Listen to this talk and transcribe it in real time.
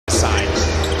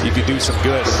you could do some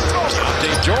good.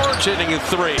 George hitting a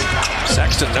three.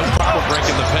 Sexton, no problem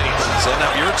breaking the paint. Setting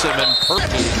up Yurtseven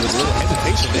perfectly With a little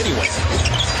hesitation anyway.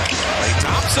 Klay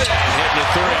Thompson hitting a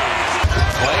three.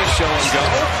 Klay show and go.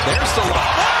 There's the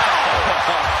lob.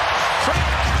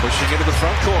 Pushing into the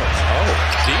front court. Oh,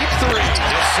 deep three.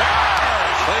 Yes, sir.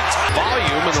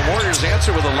 Volume, and the Warriors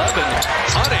answer with 11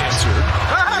 unanswered.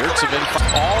 Yurtseven,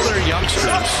 all their youngsters.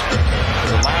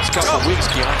 In the last couple of weeks,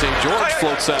 Keontae George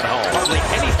floats that home. Hardly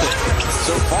anything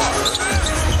so far.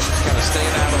 Kind of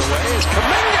staying out of the way.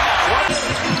 Kuminga!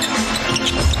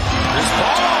 Here's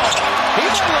Paul.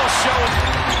 He's a little showing.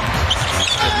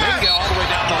 Kuminga all the way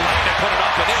down the lane and put it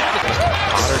up and in.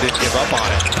 Otter didn't give up on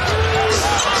it.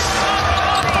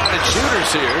 Spotted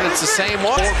shooters here, and it's the same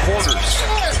one. 4 quarters.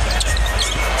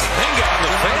 Kuminga on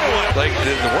the fadeaway. Like,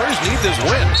 the Warriors need this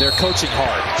win. They're coaching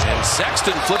hard. And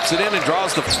Sexton flips it in and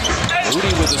draws the Moody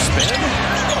with a spin.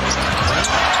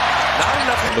 Not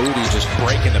enough. Moody just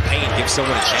breaking the paint, gives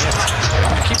someone a chance.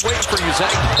 I keep waiting for you,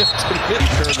 Zach, to hit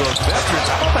those veterans.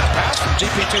 How about that pass from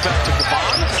GP2 back to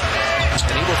Devon?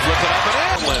 And he will flip it up and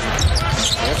in.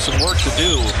 They have some work to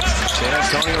do. San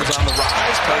Antonio's on the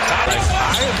rise. Klay Thompson,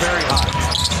 high and very high.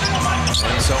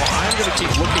 And so I'm going to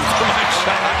keep looking for my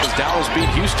shot as Dallas beat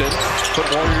Houston, put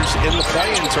Warriors in the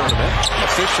play-in tournament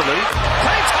officially.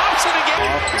 Klay Thompson again.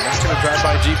 You're not going to drive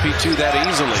by GP2 that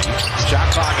easily. Shot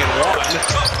clock at 1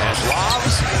 as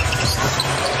lobs.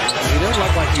 He doesn't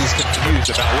look like he's confused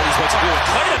about what he's supposed to do.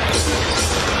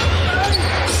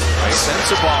 Klay sends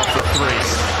the ball for 3.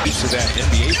 Piece of that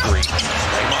NBA free.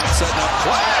 Draymond setting up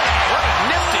play.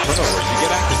 Right, nifty. Turnovers. You get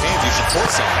active hands, you support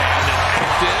something.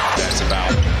 That's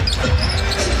about.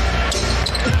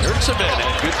 Yurtseven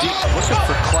and good deep. Looking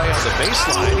for Klay on the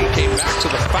baseline. He came back to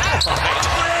the foul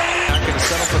line. Not going to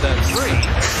settle for that 3.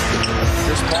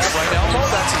 Here's Paul, right elbow.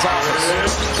 That's his office.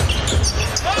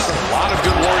 A lot of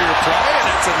good Warrior play, and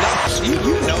that's enough. He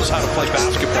knows how to play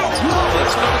basketball.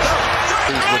 That's no doubt.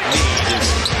 What need is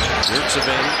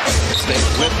Yurtseven stays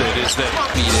with it. Is that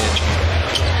beat in?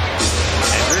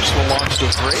 Hendricks will launch the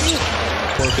 3.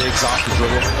 4 bigs off the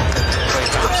dribble. Klay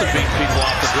Thompson beating people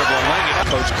off the dribble and laying it.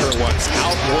 Coach Kerr wants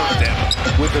outwork them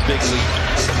with a big lead.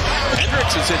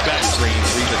 Hendricks is hit back. Free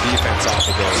the defense off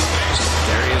of those.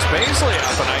 There he is, Baisley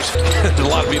up a nice. A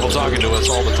lot of people talking to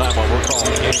us all the time while we're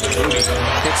calling the game. Moody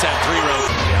hits that 3-row.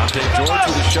 Keontae George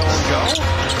with a show and go.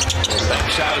 The bank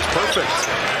shot is perfect.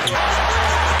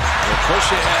 The push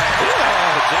ahead.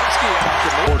 Jemski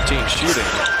after 14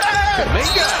 shooting.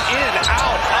 Kuminga in,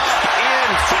 out, up,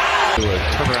 in, foul. To a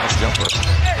turnaround jumper.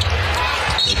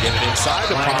 They get it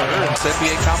inside the Potter. It's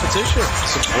NBA competition.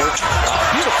 Support.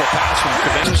 Beautiful pass from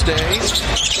Wednesday.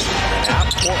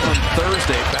 At Portland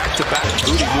Thursday. Back-to-back.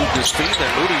 Moody moved his feet.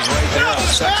 And Moody's right there on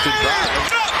the Sexton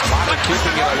drive. Potter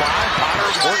keeping it alive. Potter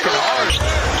working hard.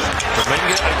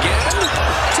 Kuminga again.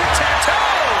 Tic-tac-toe.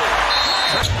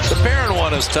 The Barron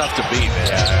one is tough to beat,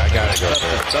 man. Yeah, I gotta go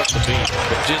there. Tough to beat.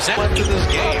 But Giselle into this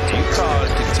game. Utah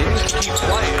continues to keep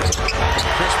playing.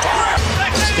 Chris Paul.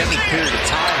 Extended period of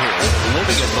time here.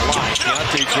 Living at the line.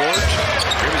 Keontae George.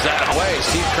 Here's that away.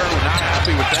 Steve Kerr not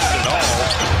happy with that at all.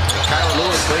 Kyra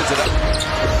Lewis plays it up.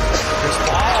 Chris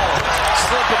Paul.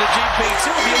 Slipping to GP2.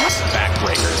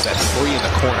 Backbreakers. That 3 in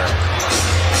the corner.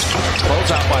 Close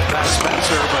out by Pat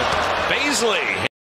Spencer, but Baisley.